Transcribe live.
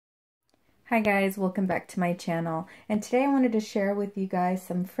Hi guys, welcome back to my channel, and today I wanted to share with you guys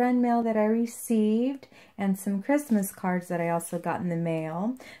some friend mail that I received and some Christmas cards that I also got in the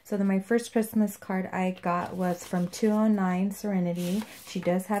mail. So my first Christmas card I got was from 209 Serenity. She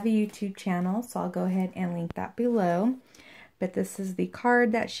does have a YouTube channel, so I'll go ahead and link that below. But this is the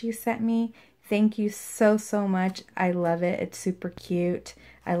card that she sent me. Thank you so much. I love it. It's super cute.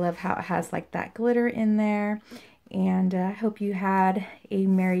 I love how it has like that glitter in there. And I hope you had a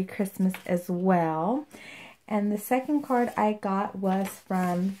Merry Christmas as well. And the second card I got was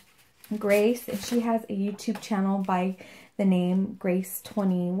from Grace, and she has a YouTube channel by the name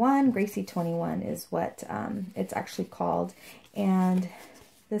Grace21. Gracie21 is what it's actually called. And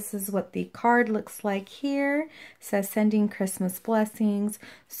this is what the card looks like here. It says sending Christmas blessings.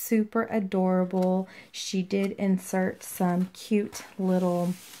 Super adorable. She did insert some cute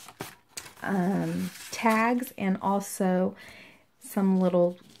little tags and also some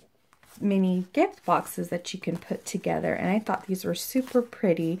little mini gift boxes that you can put together, and I thought these were super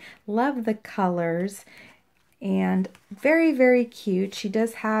pretty. Love the colors and very cute. She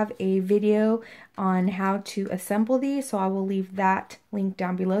does have a video on how to assemble these, so I will leave that link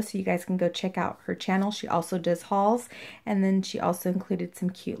down below so you guys can go check out her channel. She also does hauls, and then she also included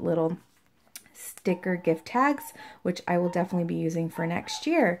some cute little sticker gift tags, which I will definitely be using for next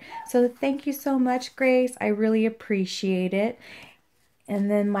year. So thank you so much, Grace. I really appreciate it. And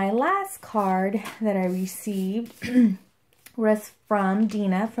then my last card that I received was from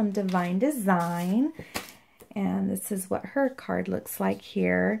Dina from Divine Design. And this is what her card looks like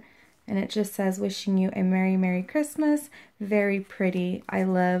here. And it just says, wishing you a Merry Christmas. Very pretty. I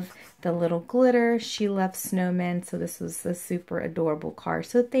love the little glitter. She loves snowmen, so this was a super adorable card.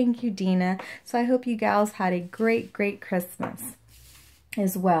 So thank you, Dina. So I hope you gals had a great Christmas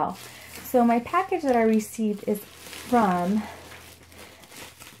as well. So my package that I received is from,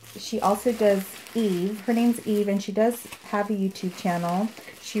 she also does Eve. Her name's Eve, and she does have a YouTube channel.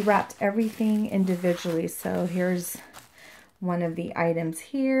 She wrapped everything individually. So here's one of the items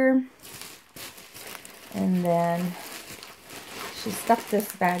here, and then she stuffed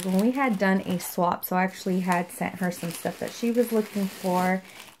this bag when we had done a swap. So I actually had sent her some stuff that she was looking for,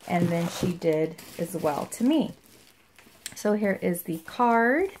 and then she did as well to me. So here is the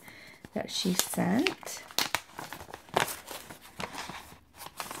card that she sent,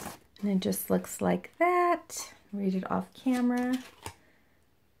 and it just looks like that. Read it off camera.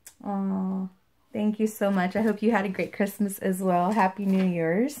 Aww. Thank you so much. I hope you had a great Christmas as well. Happy New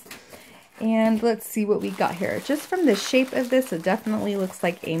Year's. And let's see what we got here. Just from the shape of this, it definitely looks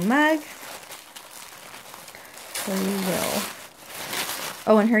like a mug. So we will.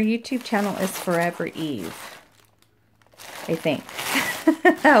 Oh, and her YouTube channel is Forever Eve, I think.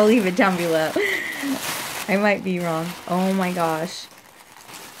 I'll leave it down below. I might be wrong. Oh my gosh.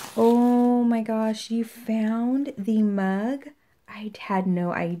 Oh my gosh, you found the mug? I had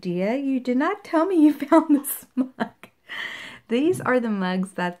no idea. You did not tell me you found this mug. These are the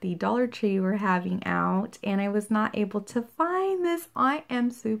mugs that the Dollar Tree were having out, and I was not able to find this. I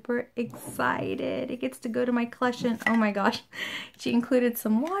am super excited. It gets to go to my collection. Oh my gosh. She included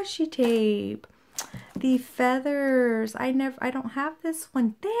some washi tape. The feathers. I don't have this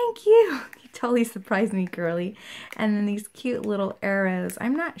one. Thank you. You totally surprised me, girly. And then these cute little arrows.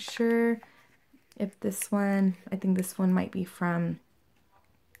 I'm not sure if this one, I think this one might be from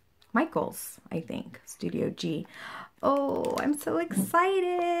Michael's, I think, Studio G. Oh, I'm so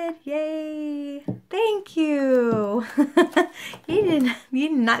excited. Yay. Thank you. You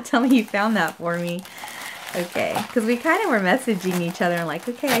did not tell me you found that for me. Okay, because we kind of were messaging each other and like,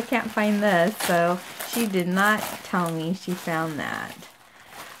 okay, I can't find this. So she did not tell me she found that.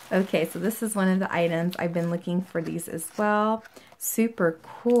 Okay, so this is one of the items. I've been looking for these as well. Super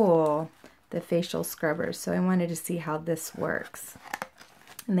cool. The facial scrubbers. So I wanted to see how this works.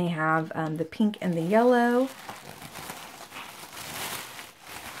 And they have the pink and the yellow.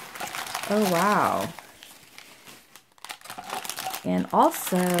 Oh wow. And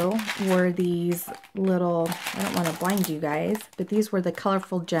also were these little, I don't want to blind you guys, but these were the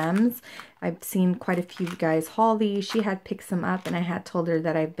colorful gems. I've seen quite a few guys haul these. She had picked some up, and I had told her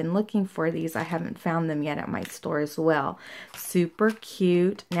that I've been looking for these. I haven't found them yet at my store as well. Super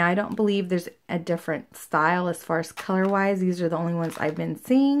cute. Now, I don't believe there's a different style as far as color-wise. These are the only ones I've been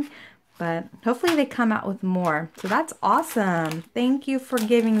seeing, but hopefully they come out with more. So that's awesome. Thank you for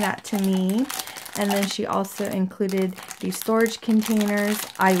giving that to me. And then she also included these storage containers.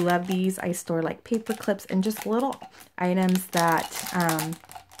 I love these. I store like paper clips and just little items that,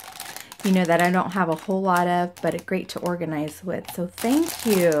 you know, that I don't have a whole lot of, but it's great to organize with. So thank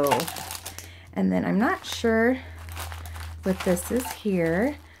you. And then I'm not sure what this is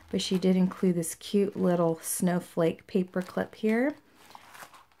here, But she did include this cute little snowflake paper clip here.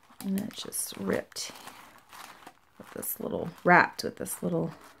 And it's just ripped with this little, wrapped with this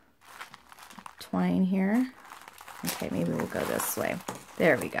little twine here. Okay, maybe we'll go this way.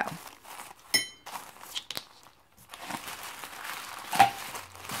 There we go.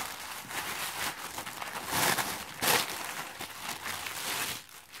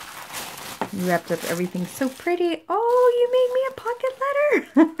 You wrapped up everything so pretty. Oh, you made me a pocket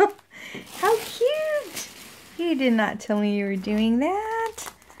letter. How cute. You did not tell me you were doing that.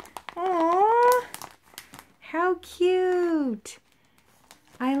 Aww. How cute.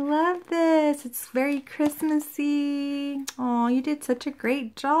 I love this. It's very Christmassy. Oh, you did such a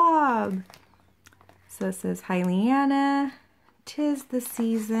great job. So it says, "Hi, Leanna. 'Tis the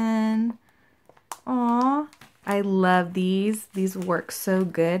season." Aw, I love these. These work so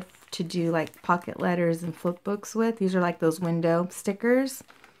good to do like pocket letters and flip books with. These are like those window stickers.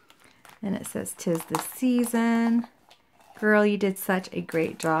 And it says, "'Tis the season." Girl, you did such a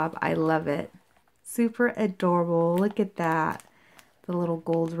great job. I love it. Super adorable. Look at that. The little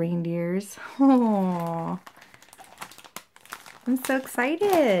gold reindeers. Oh, I'm so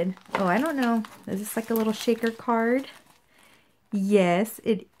excited. Oh, I don't know. Is this like a little shaker card? Yes,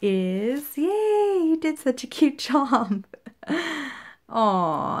 it is. Yay, you did such a cute job.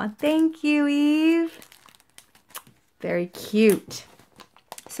 Aw, thank you, Eve. Very cute.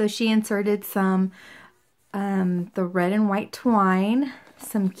 So she inserted some the red and white twine.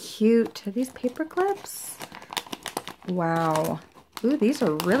 Some cute, are these paper clips? Wow. Ooh, these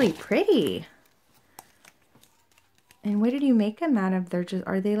are really pretty. And what did you make them out of?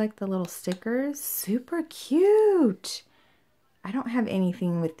 Are they like the little stickers? Super cute. I don't have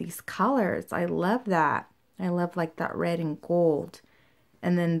anything with these colors. I love that. I love like that red and gold.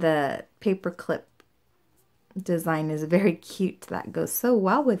 And then the paper clip design is very cute. That goes so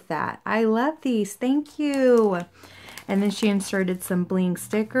well with that. I love these. Thank you. And then she inserted some bling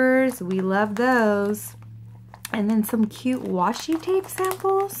stickers. We love those. And then some cute washi tape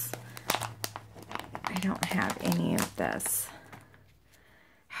samples. I don't have any of this.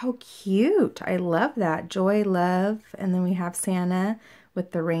 How cute. I love that. Joy, love. And then we have Santa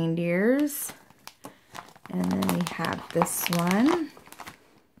with the reindeers. And then we have this one.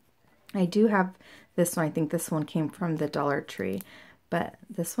 I do have this one. I think this one came from the Dollar Tree. But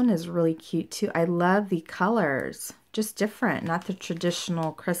this one is really cute too. I love the colors. Just different. Not the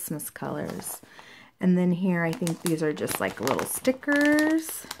traditional Christmas colors. And then here, I think these are just like little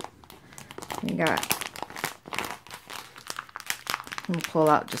stickers. We got... We'll pull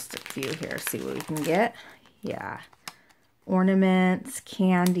out just a few here, see what we can get. Yeah. Ornaments,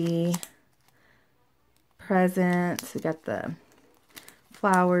 candy, presents. We got the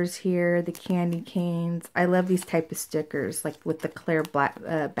flowers here, the candy canes. I love these type of stickers, like with the clear black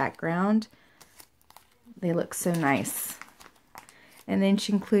background. They look so nice. And then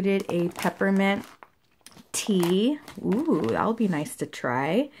she included a peppermint tea. Ooh, that'll be nice to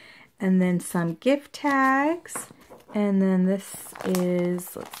try. And then some gift tags. And then this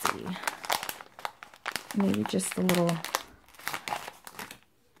is, let's see, maybe just a little,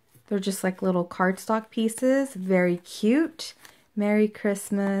 they're just like little cardstock pieces. Very cute. Merry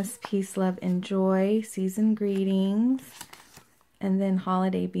Christmas, peace, love, and joy, season greetings. And then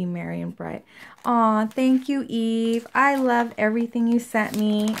holiday be merry and bright. Aw, thank you, Eve. I love everything you sent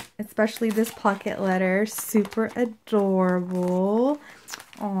me, especially this pocket letter. Super adorable.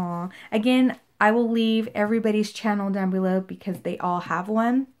 Aw. Again, I will leave everybody's channel down below because they all have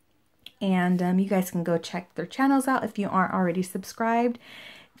one. And you guys can go check their channels out if you aren't already subscribed.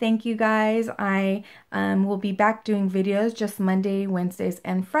 Thank you guys. I will be back doing videos just Monday, Wednesdays,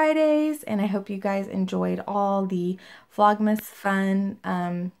 and Fridays. And I hope you guys enjoyed all the Vlogmas fun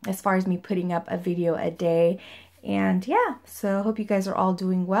as far as me putting up a video a day. And yeah, so I hope you guys are all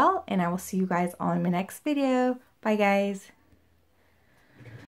doing well. And I will see you guys on my next video. Bye, guys.